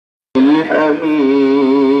الحميد.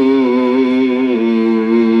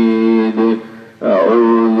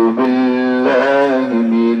 أعوذ بالله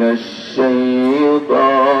من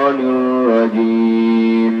الشيطان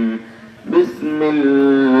الرجيم. بسم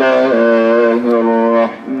الله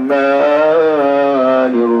الرحمن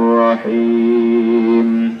الرحيم.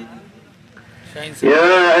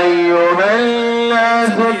 يا أيها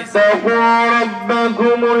الناس اتقوا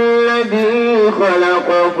ربكم الذي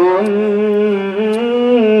خلقكم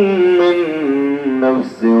من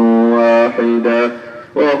نفس واحدة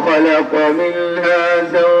وخلق منها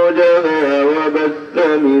زوجها وبث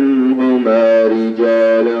منهما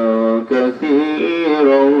رجالا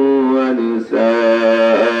كثيرا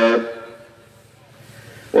ونساء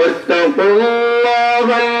واتقوا الله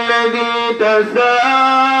الذي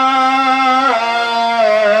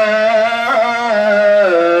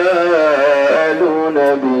تساءلون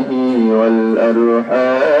به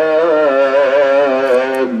والأرحام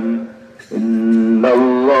إن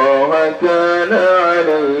الله كان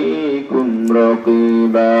عليكم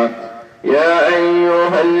رقيبا. يا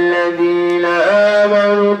أيها الذين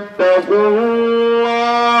آمنوا اتقوا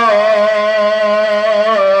الله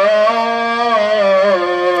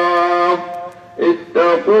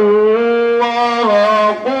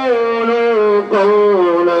وقولوا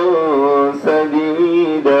قولا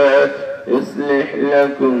سديدا يصلح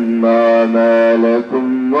لكم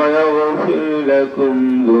أعمالكم ويغفر لكم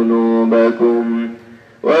ذنوبكم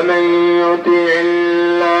ومن يطع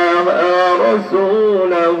الله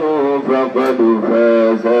ورسوله فقد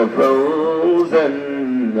فاز فوزا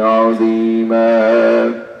عظيما.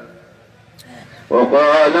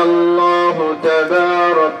 وقال الله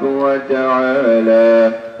تبارك وتعالى: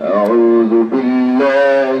 أعوذ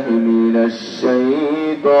بالله من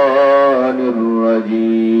الشيطان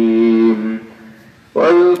الرجيم.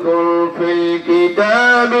 واذكر في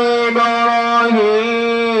الكتاب إبراهيم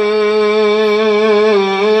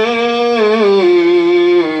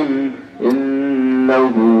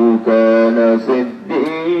إنه كان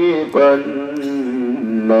صديقا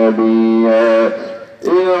نبيا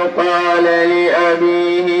إذ قال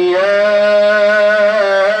لأبيه: يا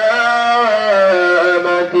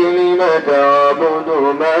أبت لم تعبد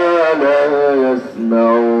ما لا يسمع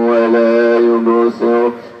ولا يبصر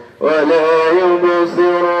ولا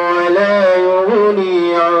يغني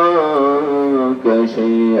عنك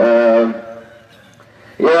شيئا.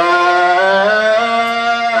 يا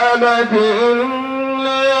أبت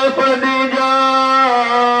إني قد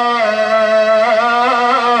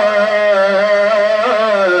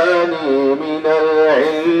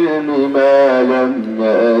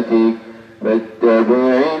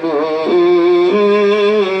فاتبعني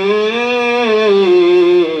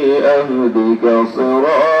أهدك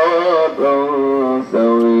صراطا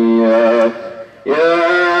سويا. يا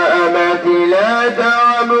أبت لا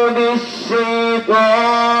تعبد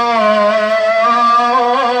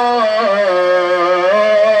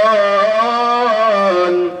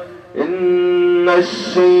الشيطان إن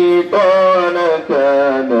الشيطان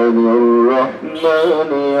كان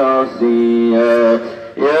للرحمن عصيا.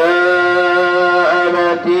 يا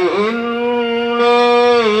أبت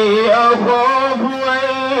إني أخاف أن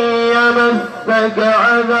يمسك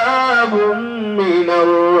عذاب من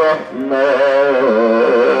الرحمن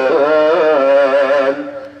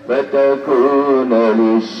فتكون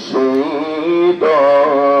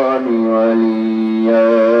للشيطان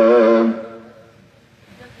وليا.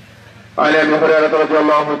 عن أبي هريرة رضي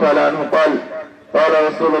الله تعالى عنه قال: قال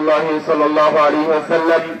رسول الله صلى الله عليه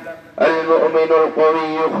وسلم: المؤمن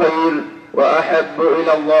القوي خير وأحب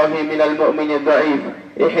إلى الله من المؤمن الضعيف.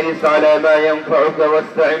 احرص على ما ينفعك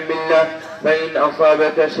واستعن بالله، فإن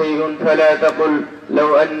أصابك شيء فلا تقل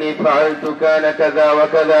لو أني فعلت كان كذا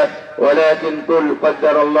وكذا، ولكن قل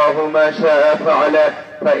قدر الله ما شاء فعل،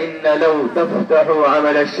 فإن لو تفتح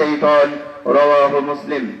عمل الشيطان. رواه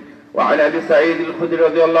مسلم. وعن أبي سعيد الخدري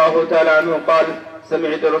رضي الله تعالى عنه قال: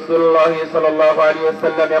 سمعت رسول الله صلى الله عليه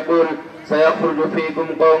وسلم يقول: سيخرج فيكم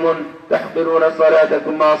قوم تحقرون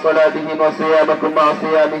صلاتكم مع صلاتهم وصيامكم مع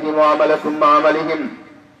صيامهم وعملكم مع عملهم،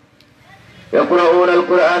 يقرؤون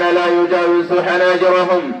القرآن لا يجاوز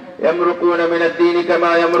حناجرهم، يمرقون من الدين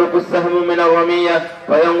كما يمرق السهم من الرمية،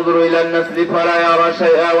 فينظر إلى النسل فلا يرى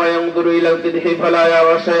شيئا، وينظر إلى القدح فلا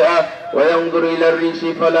يرى شيئا، وينظر إلى الريش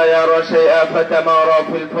فلا يرى شيئا، فتمارى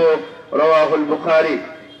في الفوق. رواه البخاري.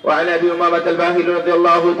 وعن أبي أمامة الباهلي رضي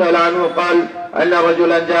الله تعالى عنه قال أن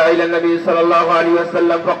رجلا جاء إلى النبي صلى الله عليه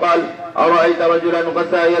وسلم فقال أرأيت رجلا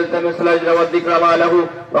غسى يلتمس الأجر والذكر ما له؟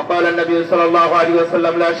 فقال النبي صلى الله عليه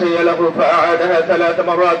وسلم لا شيء له، فأعادها 3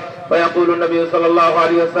 مرات، فيقول النبي صلى الله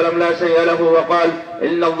عليه وسلم لا شيء له، وقال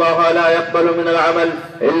إن الله لا يقبل من العمل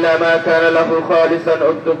إلا ما كان له خالصا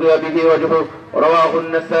ابتغي به وجهه. رواه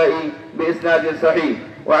النسائي بإسناد صحيح.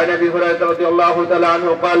 وعن أبي هريرة رضي الله تعالى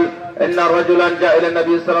عنه قال إن رجلا جاء إلى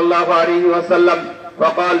النبي صلى الله عليه وسلم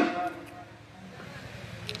فقال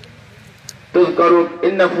تذكر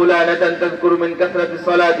إن فلانة تذكر من كثرة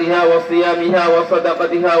صلاتها وصيامها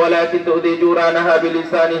وصدقتها ولكن تؤذي جيرانها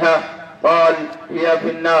بلسانها، قال هي في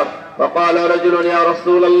النار. فقال رجل يا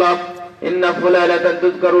رسول الله إن فلانة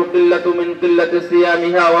تذكر من قلة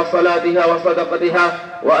صيامها وصلاتها وصدقتها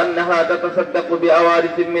وأنها تتصدق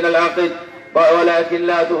بأوارث من العقد ولكن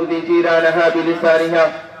لا تؤذي جيرانها بلسانها،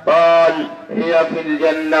 قال هي في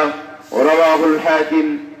الجنة. رواه الحاكم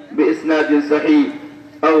بإسناد صحيح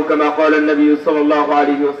أو كما قال النبي صلى الله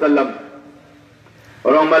عليه وسلم.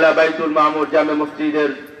 রমলা বাইতুল মামুর জামে মসজিদের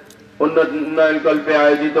উন্নয়ন কল্পে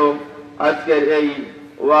আয়োজিত আজকের এই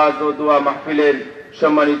ওয়াজ ও দোয়া মাহফিলের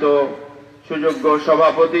সম্মানিত সুযোগ্য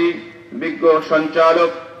সভাপতি, বিজ্ঞ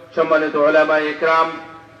সঞ্চালক, সম্মানিত উলামায়ে ইকরাম,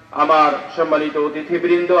 আমার সম্মানিত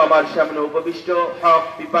অতিথিবৃন্দ, আমার সামনে উপবিষ্ট হক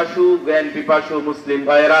পিপাসু, জ্ঞান পিপাসু মুসলিম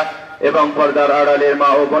ভাইয়েরা এবং পর্দার আড়ালের মা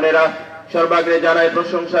ও বোনেরা, সর্বাগ্রে জানাই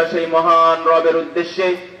প্রশংসা সেই মহান রবের উদ্দেশ্যে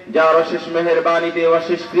যার অশেষ মেহেরবানিতে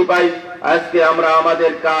অশেষ কৃপায় আজকে আমরা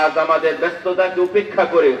আমাদের কাজ, আমাদের ব্যস্ততাকে উপেক্ষা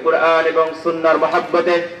করে কুরআন এবং সুন্নাহর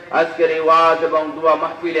মহব্বতে আজকের এই ওয়াজ এবং দোয়া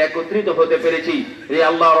মাহফিলে একত্রিত হতে পেরেছি। এই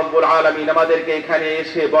আল্লাহ রাব্বুল আলামিন আমাদেরকে এখানে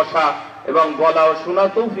এসে বসা এবং বলা ও শোনা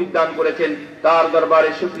তৌফিক দান করেছেন, তার দরবারে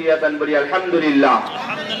শুকরিয়া দান করি আলহামদুলিল্লাহ।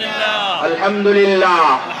 আলহামদুলিল্লাহ,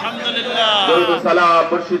 দরুদ ও সালাম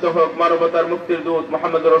বর্ষিত হোক মানবতার মুক্তির দূত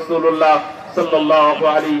মুহাম্মদ রাসূলুল্লাহ সাল্লাল্লাহু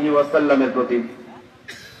আলাইহি ওয়াসাল্লামের প্রতি।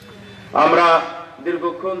 আমরা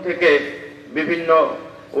দীর্ঘক্ষণ থেকে বিভিন্ন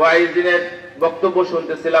ওয়াইজিনের বক্তব্য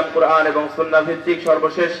শুনতেছিলাম কোরআন এবং সুন্নাহ ভিত্তিক।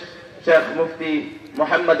 সর্বশেষ শেখ মুফতি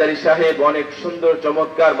মোহাম্মদ আলী সাহেব অনেক সুন্দর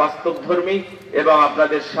চমৎকার বাস্তবধর্মী এবং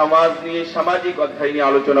আপনাদের সমাজ নিয়ে, সামাজিক অধ্যায় নিয়ে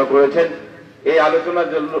আলোচনা করেছেন।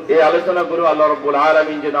 এই আলোচনাগুলো আল্লাহ রাব্বুল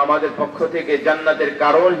আলামিন যেন আমাদের পক্ষ থেকে জান্নাতের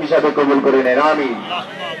কারণ হিসাবে কবুল করে নেন, আমিন।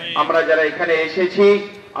 আমরা যারা এখানে এসেছি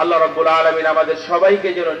আল্লাহ রাব্বুল আলামিন আমাদের সবাইকে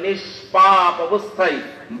যেন নিষ্পাপ অবস্থায়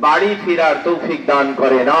বাড়ি ফেরার তৌফিক দান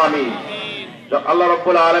করেন, আমিন। আল্লাহ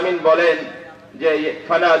রাব্বুল আলামিন বলেন যে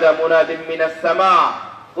ফানাদা মুনাদিম মিনাস সামা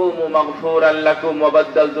কুমু মাগফুরান লাকুম ওয়া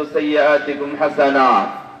বাদদালতু সাইয়্যাতিকুম হাসানাত।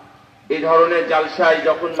 এই ধরনের জালসায়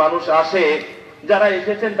যখন মানুষ আসে, যারা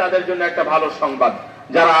এসেছেন তাদের জন্য একটা ভালো সংবাদ,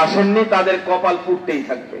 যারা আসেননি তাদের কপাল পুড়তেই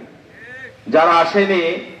থাকবে। যারা আসেনি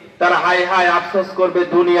তারা হায় হায় আফসোস করবে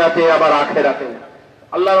দুনিয়াতে আবার আখিরাতে।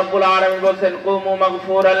 আল্লাহ রাব্বুল আলামিন বলেন কুমু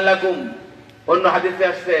মাগফুরান লাকুম। অন্য হাদিসে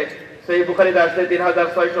আসছে, সহিহ বুখারীতে আসছে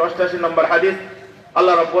 3688 নম্বর হাদিস,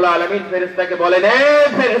 আল্লাহ রাব্বুল আলামিন ফেরেশতাকে বলেন এ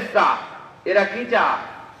ফেরেশতা এরা কি চায়?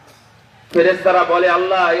 ফেরেশতারা বলে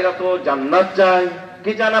আল্লাহ এরা তো জান্নাত চায়।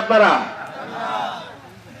 কি চান আপনারা?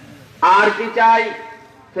 আর কি চাই?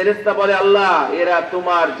 ফেরেশতা বলে আল্লাহ এরা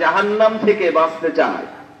তোমার জাহান্নাম থেকে বাঁচতে চায়।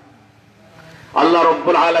 আল্লাহ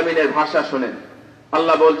রাব্বুল আলামিনের ভাষা শুনেন।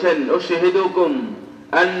 আল্লাহ বলছেন উশহিদুকুম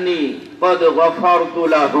আন্নী ক্বাদ গফারতু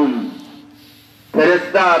লাহুম।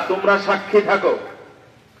 ফেরেশতা তোমরা সাক্ষী থাকো।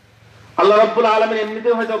 আল্লাহ রাব্বুল আলামিন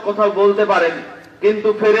এমনিতেও হয়তো কথা বলতে পারেন, কিন্তু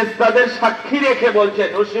ফেরেশতাদের সাক্ষী রেখে বলছেন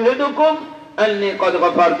উশহিদুকুম আন্নী ক্বাদ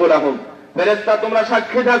গফারতু লাহুম। ফেরেশতা তোমরা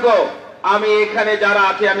সাক্ষী থাকো, আমি এখানে যারা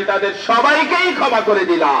আছে আমি তাদের সবাইকেই ক্ষমা করে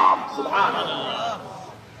দিলাম। সুবহানাল্লাহ,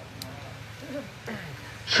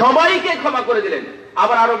 সবাইকে ক্ষমা করে দিলেন।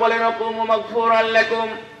 আবার আরো বলেন কুমু মাগফুরান লাকুম।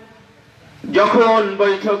 যখন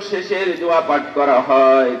বৈঠক শেষের দোয়া পাঠ করা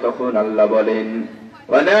হয় তখন আল্লাহ বলেন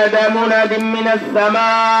ওয়ানাদা মুনাদিম মিনাস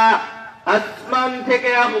সামা। আসমান থেকে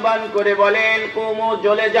আহ্বান করে বলেন কুমু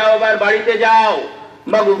চলে যাও, আবার বাড়িতে যাও।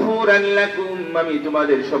 মাগফুরান লাকুম, আমি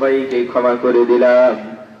তোমাদের সবাইকে ক্ষমা করে দিলাম।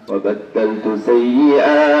 ওয়া বাদদালতু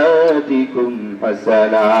সাইয়্যাতিকুম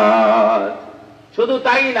হাসানাত। শুধু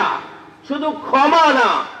তাই না, শুধু ক্ষমা না,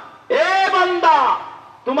 এ বান্দা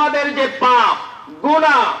তোমাদের যে পাপ,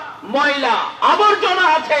 গুনাহ, ময়লা, আবর্জনা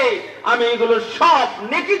আছে আমি এগুলো সব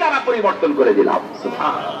নেকি দ্বারা পরিবর্তন করে দিলাম।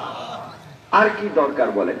 সুবহানাল্লাহ। আর কি দরকার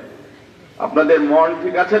বলেন? আপনাদের মন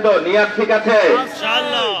ঠিক আছে তো? নিয়াত ঠিক আছে?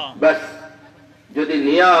 ইনশাআল্লাহ। বাস যদি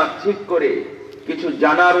নিয়াত ঠিক করে কিছু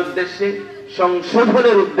জানার উদ্দেশ্যে,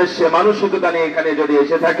 সংশোধনের উদ্দেশ্যে, মানসিকতা নিয়ে এখানে যদি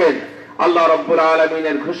এসে থাকেন, আল্লাহ রাব্বুল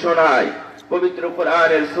আলামিনের ঘোষণায়, পবিত্র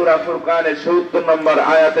কোরআনের সূরা ফুরকানের ৭০ নম্বর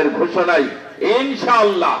আয়াতের ঘোষণায়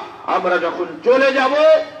ইনশাআল্লাহ আমরা যখন চলে যাব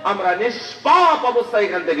আমরা নিষ্পাপ অবস্থায়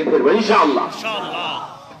এখান থেকে ফিরবো ইনশাআল্লাহ।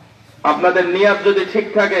 আপনাদের নিয়ত যদি ঠিক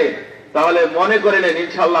থাকে তাহলে মনে করে নেন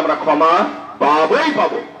ইনশাআল্লাহ আমরা ক্ষমা পাবোই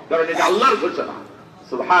পাবো, কারণ এটা আল্লাহর ঘোষণা।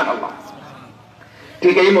 সুবহানাল্লাহ।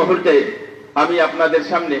 ঠিক এই মুহূর্তে আমি আপনাদের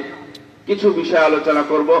সামনে কিছু বিষয় আলোচনা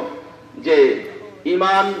করব যে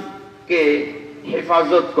ঈমানকে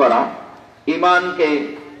হেফাজত করা, ঈমানকে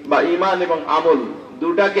বা ঈমান এবং আমল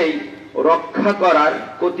দুটাকেই রক্ষা করার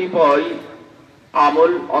কতিপয়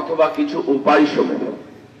আমল অথবা কিছু উপায় সমূহ।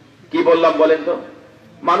 কি বললাম বলেন তো?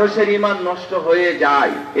 মানুষের ঈমান নষ্ট হয়ে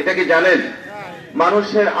যায়, এটা কি জানেন?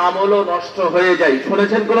 মানুষের আমলও নষ্ট হয়ে যায়,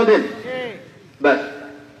 শুনেছেন কোনদিন? ব্যাস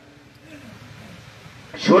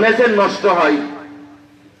শুনেছেন নষ্ট হয়,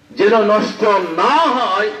 যেন নষ্ট না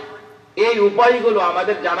হয় এই উপায়গুলো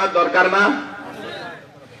আমাদের জানার দরকার না?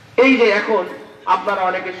 এই যে এখন আপনারা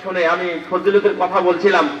অনেকে শুনে, আমি ফজিলতের কথা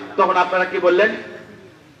বলছিলাম, তখন আপনারা কি বললেন?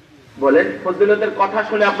 বলেন, ফজিলতের কথা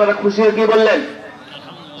শুনে আপনারা খুশি হয়ে কি বললেন?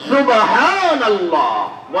 সুবহানাল্লাহ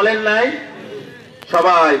বলেন নাই?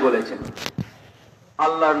 সবাই বলেছেন।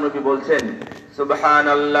 আল্লাহর নবী বলছেন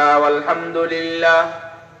সুবহানাল্লাহ ওয়ালহামদুলিল্লাহ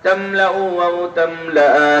তামলাউ ওয়া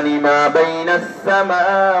তামলাআনি মা বাইনাস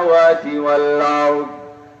সামাওয়াতি ওয়াল আরদ।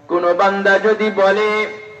 কোন বান্দা যদি বলে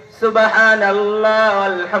সুবহানাল্লাহ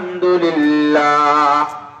আলহামদুলিল্লাহ,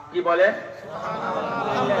 কি বলে?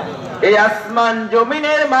 এই আসমান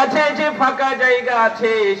জমিনের মাঝে যে ফাঁকা জায়গা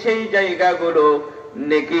আছে সেই জায়গাগুলো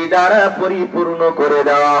নেকি দ্বারা পরিপূর্ণ করে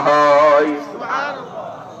দেওয়া হয়।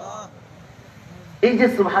 এই যে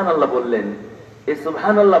সুবহানাল্লাহ বললেন, এই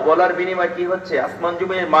সুবহানাল্লাহ বলার বিনিময়ে কি হচ্ছে? আসমান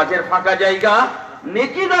জমিনের মাঝের ফাঁকা জায়গা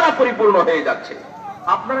নেকি দ্বারা পরিপূর্ণ হয়ে যাচ্ছে।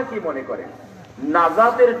 আপনারা কি মনে করেন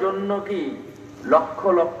নাজাতের জন্য কি লক্ষ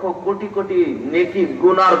লক্ষ কোটি কোটি নেকি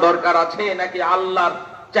গুনার দরকার আছে, নাকি আল্লাহ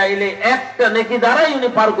চাইলে একটা নেকি দ্বারাই উনি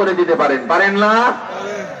পার করে দিতে পারেন? পারেন না?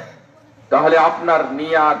 তাহলে আপনার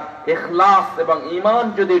নিয়াত, ইখলাস এবং ঈমান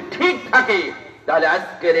যদি ঠিক থাকে তাহলে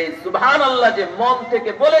আজকের এই সুবহানাল্লাহ যে মন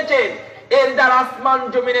থেকে বলেছেন এর দ্বারা আসমান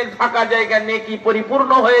জমিনের ফাঁকা জায়গা নেকি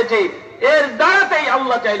পরিপূর্ণ হয়েছে, এর দ্বারাতেই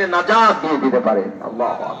আল্লাহ চাইলে নাজাত দিয়ে দিতে পারেন।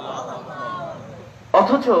 আল্লাহু আকবার।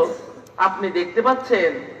 অথচ আপনি দেখতে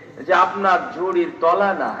পাচ্ছেন যে আপনার ঝুড়ির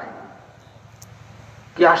তলা নাই।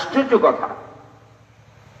 কি আশ্চর্য কথা!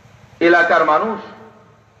 এলাকার মানুষ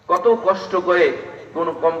কত কষ্ট করে কোন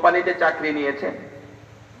কোম্পানিতে চাকরি নিয়েছে,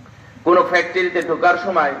 কোন ফ্যাক্টরিতে ঢোকার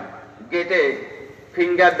সময় গেটে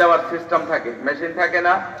ফিঙ্গার দেওয়ার সিস্টেম থাকে, মেশিন থাকে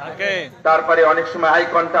না? তারপরে অনেক সময় আই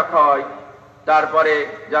কন্টাক্ট হয়। তারপরে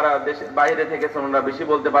যারা দেশের বাইরে থেকে ওনারা বেশি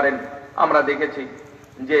বলতে পারেন, আমরা দেখেছি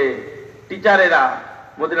যে টিচারেরা,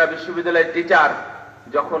 মদিনা বিশ্ববিদ্যালয়ের টিচার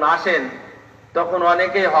যখন আসেন তখন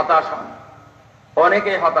অনেকেই হতাশ হন,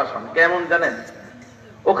 অনেকেই হতাশ হন। কেমন জানেন?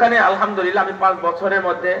 ওখানে আলহামদুলিল্লাহ আমি 5 বছরের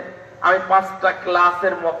মধ্যে আমি 5টা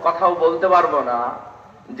ক্লাসের কথাও বলতে পারবো না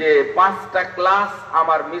যে 5টা ক্লাস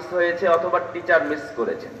আমার মিস হয়েছে অথবা টিচার মিস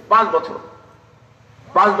করেছেন।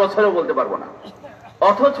 5 বছরেও বলতে পারবো না।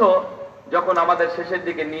 অথচ যখন আমাদের শেষের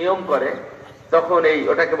দিকে নিয়ম করে তখন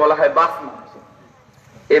ওটাকে বলা হয় বাসমা মেশিন।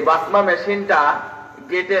 এই বাসমা মেশিনটা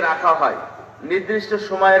গেটে রাখা হয়, নির্দিষ্ট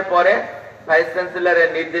সময়ের পরে ভাইস চ্যান্সেলরের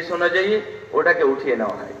নির্দেশ অনুযায়ী ওটাকে উঠিয়ে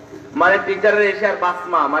নেওয়া হয়। মানে টিচারের এসে আর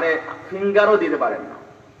বাসমা মানে ফিঙ্গারও দিতে পারেন না।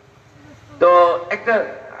 তো একটা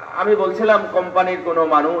আমি বলছিলাম কোম্পানির কোন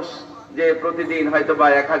মানুষ যে প্রতিদিন হয়তো বা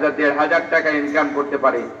 1000-1500 টাকা ইনকাম করতে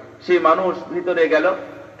পারে, সেই মানুষ ভিতরে গেল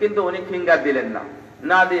কিন্তু উনি ফিঙ্গার দিলেন না,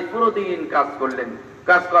 না দিয়ে পুরো দিন কাজ করলেন।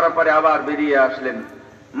 কাজ করার পরে আবার বেরিয়ে আসলেন।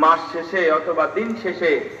 মাস শেষে অথবা দিন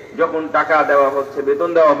শেষে যখন টাকা দেওয়া হচ্ছে, বেতন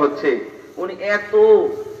দেওয়া হচ্ছে, উনি এত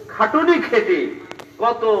খাটুনি খেটে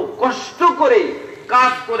কত কষ্ট করে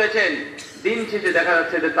কাজ করেছেন, দিন শেষে দেখা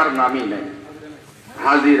যাচ্ছে যে তার নামই নাই,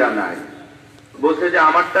 হাজিরা নাই। বলছে যে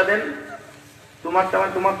আমারটা দেন, তোমারটা,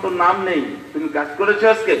 তোমার তো নাম নেই, তুমি কাজ করেছো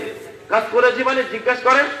আজকে? কাজ করেছি মানে জিজ্ঞাসা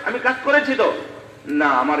করেন, আমি কাজ করেছি তো? না,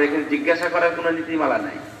 আমার এখানে জিজ্ঞাসা করার কোনো নীতিমালা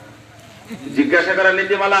নাই। জিজ্ঞাসা করার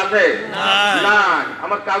নীতিমালা আছে না?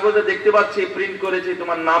 আমার কাগজে দেখতে পাচ্ছি প্রিন্ট করেছি,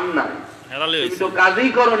 তোমার নাম নাই, তুমি তো কাজই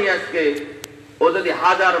করনি আজকে। ও যদি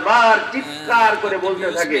 1000 বার চিৎকার করে বলতে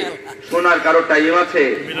থাকে, শোনার কারো টাইম আছে?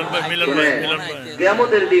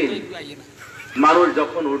 কিয়ামতের দিন মানুষ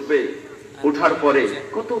যখন উঠবে, উঠার পরে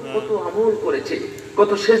কত কত আমল করেছে,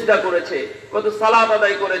 কত সেজদা করেছে, কত সালাত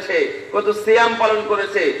আদায় করেছে, কত সিয়াম পালন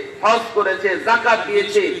করেছে, হজ করেছে, যাকাত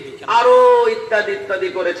দিয়েছে, আরো ইত্যাদি ইত্যাদি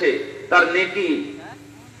করেছে, তার নেকি,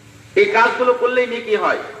 এই কাজগুলো করলেই নেকি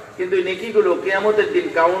হয়। কিন্তু এই নেকিগুলো কিয়ামতের দিন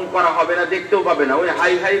কাউন্ট করা হবে না, দেখতেও পাবে না। ওই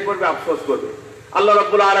হাই হাই করবে, আফসোস করবে। আল্লাহ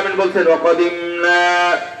রাব্বুল আলামিন বলছেন ওয়াকাদিমনা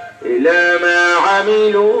ইলা মা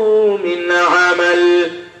আমিলু মিন আমাল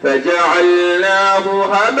ফাজআলনাহু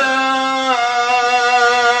হাবাআন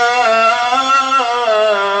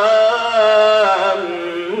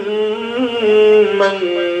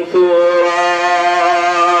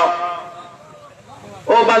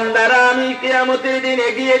বান্দারা আমি কিয়ামতের দিন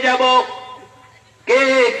এগিয়ে যাব, কে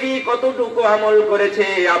কি কতটুকু আমল করেছে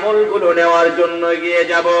আমলগুলো নেওয়ার জন্য এগিয়ে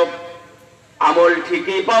যাব। আমল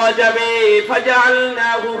ঠিকই পাওয়া যাবে,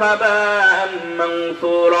 ফাজআলনাহু হাবাম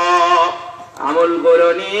মানসুরা, আমলগুলো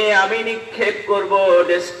নিয়ে আমি নিক্ষেপ করব,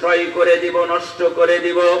 ডিস্ট্রয় করে দিব, নষ্ট করে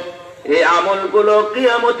দিব। এই আমলগুলো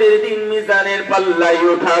কিয়ামতের দিন মিজানের পাল্লায়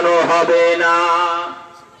উঠানো হবে না।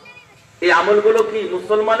 এই আমলগুলো কি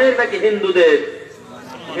মুসলমানের নাকি হিন্দুদের?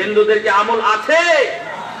 হিন্দুদের কি আমল আছে?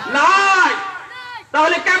 নাই।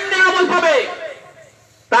 তাহলে কেমনে আমল পাবে?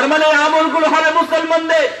 তার মানে আমলগুলো হবে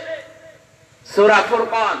মুসলমানদের। সূরা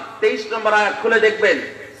ফুরকান 23 নম্বর আয়াত খুলে দেখবেন,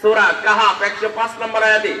 সূরা কাহাফ 105 নম্বর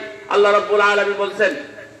আয়াতে আল্লাহ রাব্বুল আলামিন বলছেন,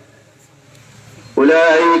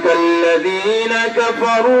 উলাইকাল্লাযীনা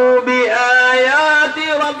কাফারু বিআয়াতি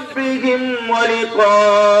রাব্বিহিম ওয়া লিকাইহি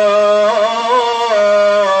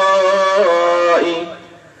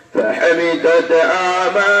ফাহাবিতাত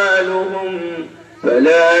আমালুহুম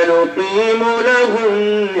ফালা নুকিমু লাহুম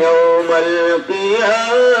ইয়াওমাল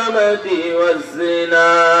কিয়ামাতি ওয়াজনা।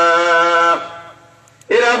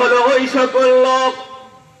 এরা হলো ওই সকল লোক,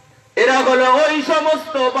 এরা হলো ওই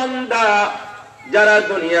সমস্ত বান্দা যারা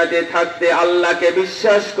দুনিয়াতে থাকতে আল্লাহকে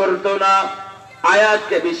বিশ্বাস করত না,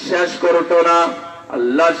 আয়াতকে বিশ্বাস করত না,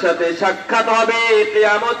 আল্লাহর সাথে সাক্ষাৎ হবে,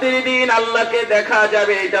 কিয়ামতের দিন আল্লাহকে দেখা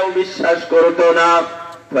যাবে, এটাও বিশ্বাস করত না।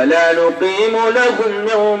 ফালা নুকিমু লাহুম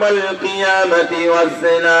ইয়াওমাল কিয়ামাতি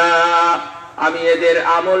ওয়াজনা, আমি এদের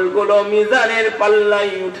আমলগুলো মিজানের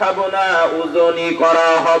পাল্লায় উঠাবো না, ওজনই করা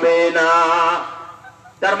হবে না।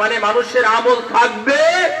 তার মানে মানুষের আমল থাকবে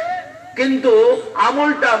কিন্তু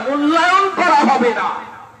আমলটা মূল্যায়ন করা হবে না।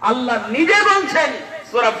 আল্লাহ নিজে বলছেন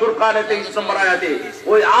সূরা ফুরকানের 23 নম্বর আয়াতে,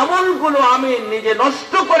 ওই আমলগুলো আমি নিজে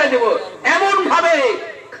নষ্ট করে দেব, এমন ভাবে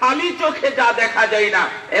খালি চোখে যা দেখা যায় না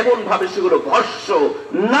এমন ভাবে সেগুলো ভস্ম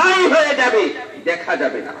নাই হয়ে যাবে, দেখা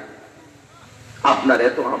যাবে না। আপনার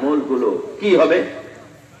এত আমলগুলো কি হবে?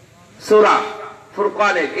 সূরা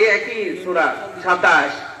ফুরকানের একই সূরা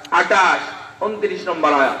 27, 28, 29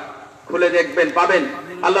 নম্বর আয়াত খুলে দেখবেন, পাবেন।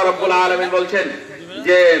 আল্লাহ রাব্বুল আলামিন বলছেন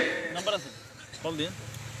যে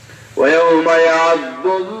وَيَوْمَ يَعَضُّ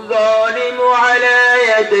الظَّالِمُ عَلَى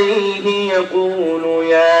يَدَيْهِ يَقُولُ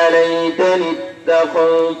يَا لَيْتَنِي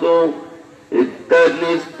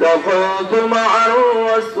اتَّخَذْتُ مَعَ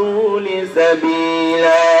الرَّسُولِ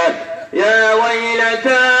سَبِيلًا يَا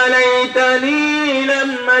وَيْلَتَى لَيْتَنِي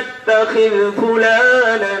لَمْ أَتَّخِذْ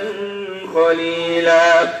فُلَانًا خَلِيلًا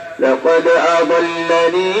لقد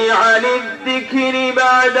أضلني عن الذكر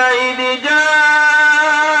بعد إذ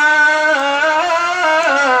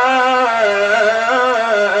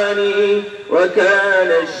جاءني وكان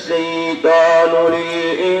الشيطان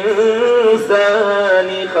للإنسان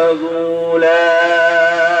خذولا।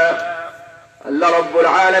 আল্লাহ রাব্বুল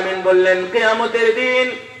আলামিন বললেন, কিয়ামতের দিন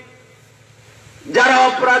যারা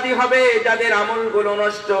অপরাধী হবে, যাদের আমলগুলো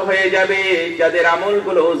নষ্ট হয়ে যাবে, যাদের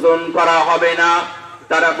আমলগুলো ওজন করা হবে না,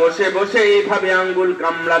 তারা বসে বসে এইভাবে আঙ্গুল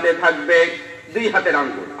কামড়াতে থাকবে, দুই হাতের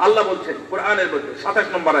আঙ্গুল। আল্লাহ বলছেন কোরআনের মধ্যে 27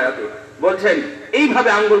 নম্বর আয়াতে বলছেন, এইভাবে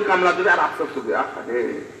আঙ্গুল কামড়াতে আর আফসোস করবে, আরে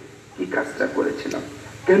কি কাজটা করেছিলাম,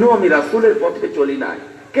 কেন আমি রাসূলের পথে চলি নাই,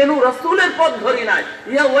 কেন রাসূলের পথ ধরি নাই,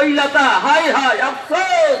 ইয়া ওয়াইলাতা, হায় হায়,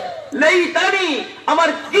 আফসোস, লাইতানি, আমার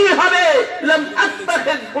কি হবে, লাম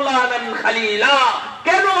আত্তাখিজ ফুলানান খালিলা,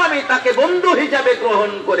 কেন আমি তাকে বন্ধু হিসেবে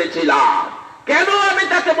গ্রহণ করেছিলাম, কেন আমি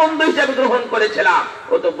তাকে বন্ধু হিসেবে গ্রহণ করেছিলাম।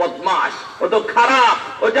 ও তো বদমাশ, ও তো খারাপ,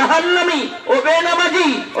 ও জাহান্নামী, ও বেনামাজি,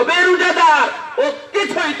 ও বেরুজাদার, ও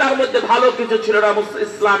কিছুই তার মধ্যে ভালো কিছু ছিল না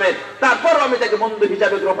ইসলামের, তারপর আমি তাকে বন্ধু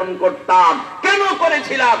হিসেবে গ্রহণ করতাম। কেন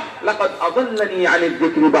করেছিলাম? লাকাদ আযাল্লানি আনিয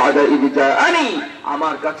যিকরি বা'দা ইয জাআনি,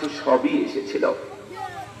 আমার কাছে সবই এসেছিল,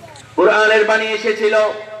 কোরআনের বাণী এসেছিল,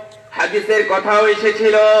 হাদিসের কথাও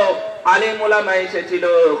এসেছিল, আলেম ওলামা এসেছিল,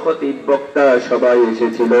 খতিব বক্তা সবাই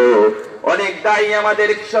এসেছিল, অনেক দায়ী আমাদের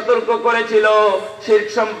সতর্ক করেছিল শিরক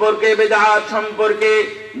সম্পর্কে, বিদআত সম্পর্কে,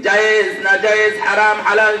 জায়েজ না জায়েজ, হারাম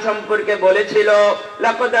হালাল সম্পর্কে বলেছিল।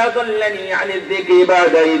 লাকাদ আযাল্লানি আনিয যিকরি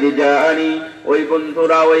বা'দা ইয জাআনি, ওই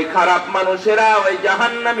বন্ধুরা, ওই খারাপ মানুষেরা, ওই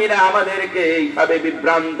জাহান্নামীরা আমাদেরকে এইভাবে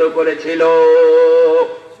বিভ্রান্ত করেছিল।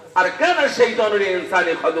 আর কেন শয়তানুল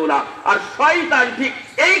ইনসানি খাযুলা, আর শয়তান ঠিক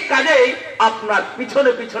এই কাজেই আপনার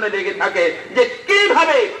পিছনে পিছনে লেগে থাকে যে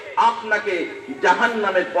কিভাবে আপনাকে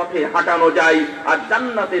জাহান্নামের পথে হাঁটানো যায় আর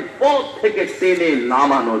জান্নাতের পথ থেকে টেনে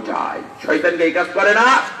নামানো যায়। শয়তানকে এই কাজ করে না?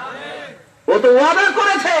 ও তো ওয়াদা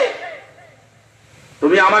করেছে,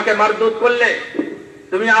 তুমি আমাকে মারদুদ করলে,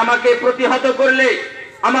 তুমি আমাকে প্রতিহত করলে,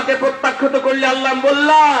 আমাকে প্রত্যাখ্যাত করলে, আল্লাহ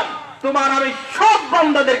বললাম তোমার আমি সব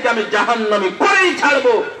বান্দাদেরকে আমি জাহান্নামী করেই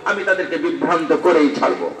ছাড়বো, আমি তাদেরকে বিভ্রান্ত করেই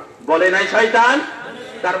ছাড়বো। বলে নাই শয়তান?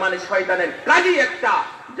 তার মানে শয়তানের কাজই একটা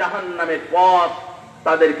জাহান্নামের পথ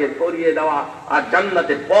তাদেরকে করিয়ে দেওয়া আর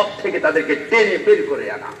জান্নাতের পথ থেকে তাদেরকে টেনে বের করে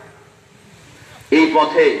আনা। এই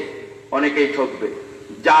পথে অনেকেই ঠকবে।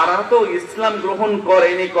 যারা তো ইসলাম গ্রহণ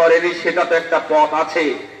করেনি সেটা তো একটা পথ আছে,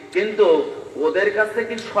 কিন্তু ওদের কাছে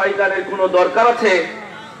কি শয়তানের কোনো দরকার আছে?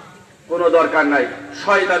 কোনো দরকার নাই।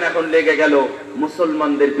 শয়তান এখন লেগে গেল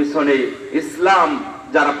মুসলমানদের পিছনে, ইসলাম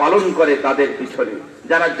যারা পালন করে তাদের পিছনে,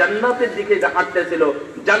 যারা জান্নাতের দিকে হাঁটতেছিল,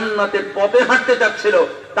 জান্নাতের পথে হাঁটতে চাচ্ছিল,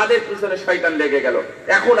 তাদের পিছনে শয়তান লেগে গেল।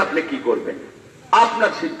 এখন আপনি কি করবেন?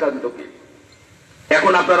 আপনার সিদ্ধান্ত কি?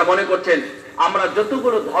 এখন আপনারা মনে করছেন আমরা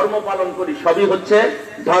যতগুলো ধর্ম পালন করি সবই হচ্ছে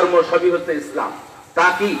ধর্ম, সবই হচ্ছে ইসলাম। তা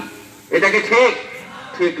কি? এটা কি ঠিক?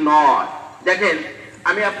 ঠিক নয়। দেখেন,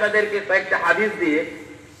 আমি আপনাদেরকে কয়েকটা হাদিস দিয়ে,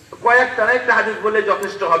 একটা হাদিস বললে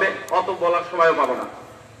যথেষ্ট হবে, অত বলার সময়ও পাবো না।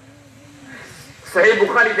 সহিহ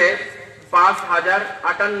বুখারীতে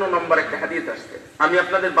 5058 নম্বর একটা হাদিস আসছে। আমি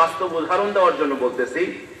আপনাদের বাস্তব উদাহরণ দেওয়ার জন্য বলতেছি,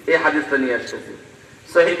 এই হাদিসটা নিয়ে আসতেছি।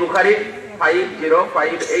 সহিহ বুখারী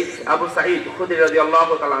 5058, আবু সাঈদ খুদরি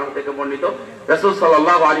রাদিয়াল্লাহু তাআলা আনহু থেকে বর্ণিত, রাসূল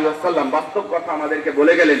সাল্লাল্লাহু আলাইহি ওয়াসাল্লাম বাস্তব কথা আমাদেরকে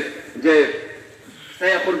বলে গেলেন যে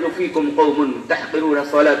সায়াখরুজু ফীকুম কওমুন তাহকিরুনা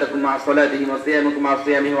সালাতাকুম মা সালাতিহিম ওয়া সিয়ামাকুম মা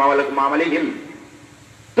সিয়ামিহিম ওয়া আমালাকুম মা আমালিহিম।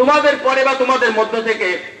 তোমাদের পরে বা তোমাদের মধ্য থেকে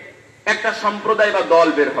একটা সম্প্রদায় বা দল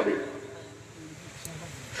বের হবে।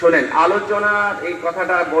 শোনেন, আলোচনার এই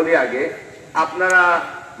কথাটা বলি আগে, আপনারা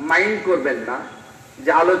মাইন্ড করবেন না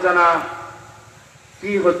যে আলোচনা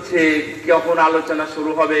কি হচ্ছে, কখন আলোচনা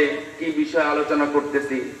শুরু হবে, কি বিষয়ে আলোচনা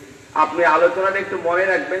করতেছি। আপনি আলোচনাটা একটু মনে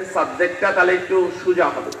রাখবেন, সাবজেক্টটা তাহলে একটু সোজা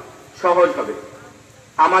হবে, সহজ হবে।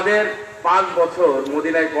 আমাদের 5 বছর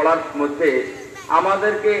মদিনায় পড়ার মধ্যে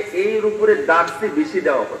আমাদেরকে এর উপরে দার্সি বেশি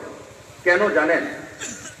দেওয়া হতো। কেন জানেন?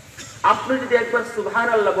 আপনি যদি একবার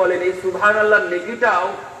সুবহানাল্লাহ বলেন, এই সুবহানাল্লাহর নেকিটাও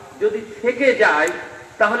যদি থেকে যায়,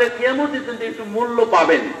 তাহলে কিয়ামতের দিন একটু মূল্য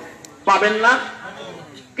পাবেন না?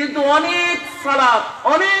 কিন্তু অনেক সালাত,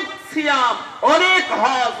 অনেক সিয়াম, অনেক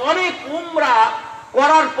হজ, অনেক উমরা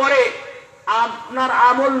করার পরে আপনার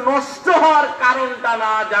আমল নষ্ট হওয়ার কারণটা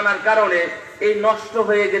না জানার কারণে এই নষ্ট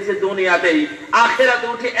হয়ে গেছে দুনিয়াতেই। আখিরাতে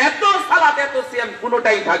উঠে এত সালাত, এত সিয়াম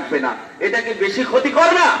কোনোটাই থাকবে না। এটা কি বেশি ক্ষতিকর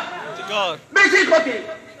না? বেশি ক্ষতি।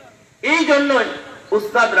 এই জন্যই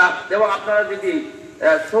উস্তাদরা, এবং আপনারা যদি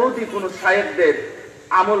সৌদি কোন শায়েখদের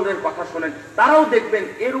আমলের কথা শোনেন, তারাও দেখবেন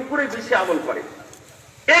এর উপরে বেশি আমল করে,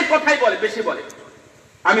 এই কথাই বলে, বেশি বলে।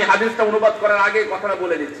 আমি হাদিসটা অনুবাদ করার আগে কথাটা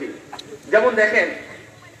বলে দিচ্ছি। যেমন দেখেন,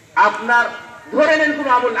 আপনার ধরে নেন কোন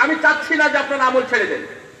আমল, আমি চাচ্ছি না যে আপনার আমল ছেড়ে দেন,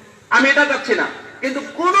 আমি এটা চাচ্ছি না, কিন্তু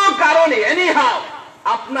কোন কারণে এনিহাউ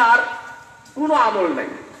আপনার কোনো আমল নাই,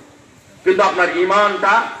 কিন্তু আপনার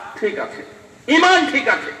ঈমানটা ঠিক আছে, ঈমান ঠিক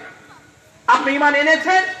আছে। আপনি ঈমান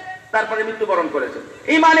এনেছেন, তারপরে মৃত্যুবরণ করেছেন।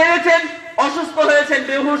 ঈমান এনেছেন, অসুস্থ হয়েছেন,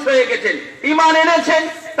 বেহুশ হয়ে গেছেন। ঈমান এনেছেন,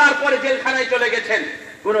 তারপরে জেলখানায় চলে গেছেন।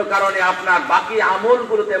 কোন কারণে আপনার বাকি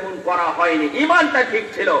আমলগুলো তেমন করা হয়নি, ঈমানটা ঠিক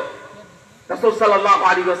ছিল। রাসূল সাল্লাল্লাহু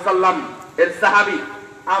আলাইহি ওয়াসাল্লাম এর সাহাবী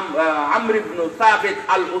আমর ইবনে সাবিত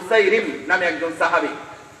আল উসাইরিম নামে একজন সাহাবী,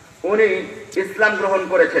 উনি ইসলাম গ্রহণ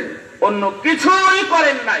করেছেন, অন্য কিছুই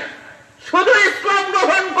করেন নাই, শুধু ইসলাম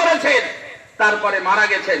গ্রহণ করেছেন, তারপরে মারা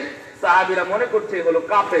গেছেন। সাহাবীরা মনে করছে হলো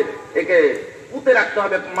কাফের, একে পুঁতে রাখতে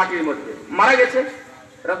হবে মাটির মধ্যে। মারা গেছে।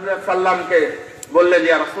 রাসূলুল্লাহ সাল্লামকে বললেন,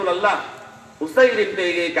 ইয়া রাসূলুল্লাহ, উসাইরিম তো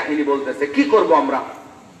এই কাহিনী বলতেছে, কি করব আমরা?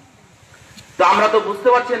 তো আমরা তো বুঝতে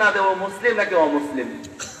পারছি না যে ও মুসলিম নাকি অমুসলিম।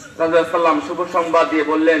 রাসূলুল্লাহ সাল্লাম শুভ সংবাদ দিয়ে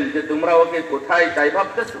বললেন যে তোমরা ওকে কোথায় চাই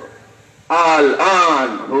ভাবতেছো? আল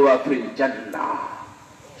আন হুয়া ফিল জান্নাহ,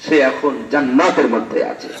 সে এখন জান্নাতের মধ্যে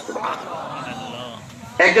আছে।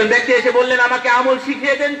 একজন ব্যক্তি এসে বললেন, আমাকে আমল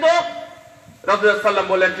শিখিয়ে দেন তো। রাসূলুল্লাহ সাল্লাম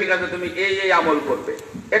বললেন, ঠিক আছে, তুমি এই আমল করবে।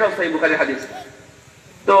 এটাও সহিহ বুখারীর হাদিস।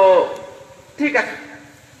 তো ঠিক আছে,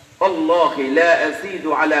 আল্লাহি লা আযীদু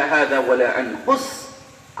আলা হাযা ওয়ালা আনকুস,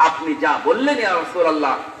 আপনি যা বললেন ইয়া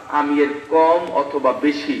রাসূলুল্লাহ, আমি এর কম অথবা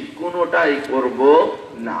বেশি কোনোটাই করব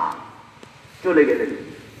না। চলে গেলেন।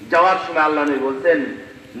 যাওয়ার সময় আল্লাহ নবী বলতেন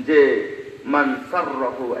যে মান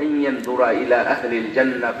সাররাহু আন ইয়ানজুরা ইলা আহলিল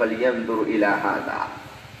জান্নাহ ফালইয়ানজুর ইলা হাযা।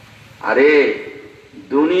 আরে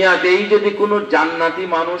দুনিয়াতেই যদি কোনো জান্নাতি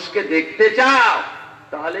মানুষকে দেখতে চাও,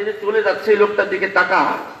 তাহলে যে চলে যাচ্ছে এই লোকটার দিকে তাকা।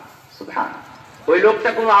 সুবহানাল্লাহ। ওই লোকটা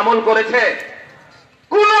কোনো আমল করেছে?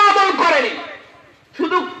 কোনো আমল করেনি,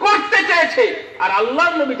 শুধু করতে চেয়েছে। আর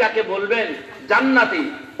আল্লাহর নবী যাকে বলবেন জান্নাতি,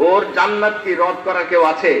 ওর জান্নাত কি রদ করার কেউ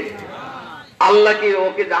আছে? আল্লাহ কি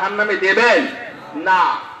ওকে জাহান্নামে দেবেন? না।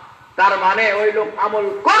 তার মানে ওই লোক আমল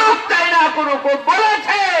করুক চাই না করুক, ও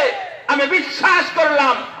বলেছে আমি বিশ্বাস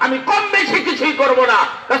করলাম, আমি কম বেশি কিছুই করব না।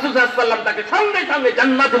 রাসূল সাল্লাল্লাহু আলাইহি ওয়াসাল্লাম তাকে সঙ্গে সঙ্গে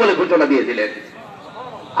জান্নাতি বলে ঘোষণা দিয়ে দিলেন।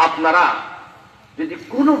 আপনারা যদি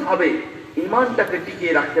কোনোভাবে ইমানটাকে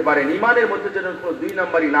টিকিয়ে রাখতে পারেন, ইমানের মধ্যে যেন কোনো দুই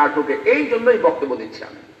নম্বরই না ঢোকে। এই জন্যই বক্তব্য দিচ্ছি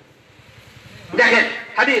আমি। দেখেন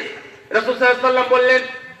হাদিস, রাসূল সাল্লাল্লাহু আলাইহি ওয়াসাল্লাম বললেন,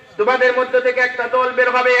 তোমাদের মধ্যে থেকে একটা দল বের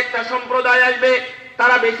হবে, একটা সম্প্রদায় আসবে,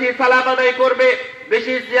 তারা বেশি সালাত আদায় করবে,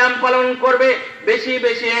 বেশি সিয়াম পালন করবে, বেশি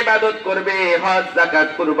বেশি ইবাদত করবে, হজ যাকাত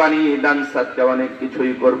কুরবানি দান সাদকা অনেক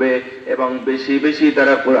কিছুই করবে, এবং বেশি বেশি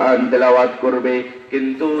তারা কোরআন তেলাওয়াত করবে,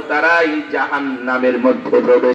 কিন্তু তারাই জাহান্নামের মধ্যে প্রবেশ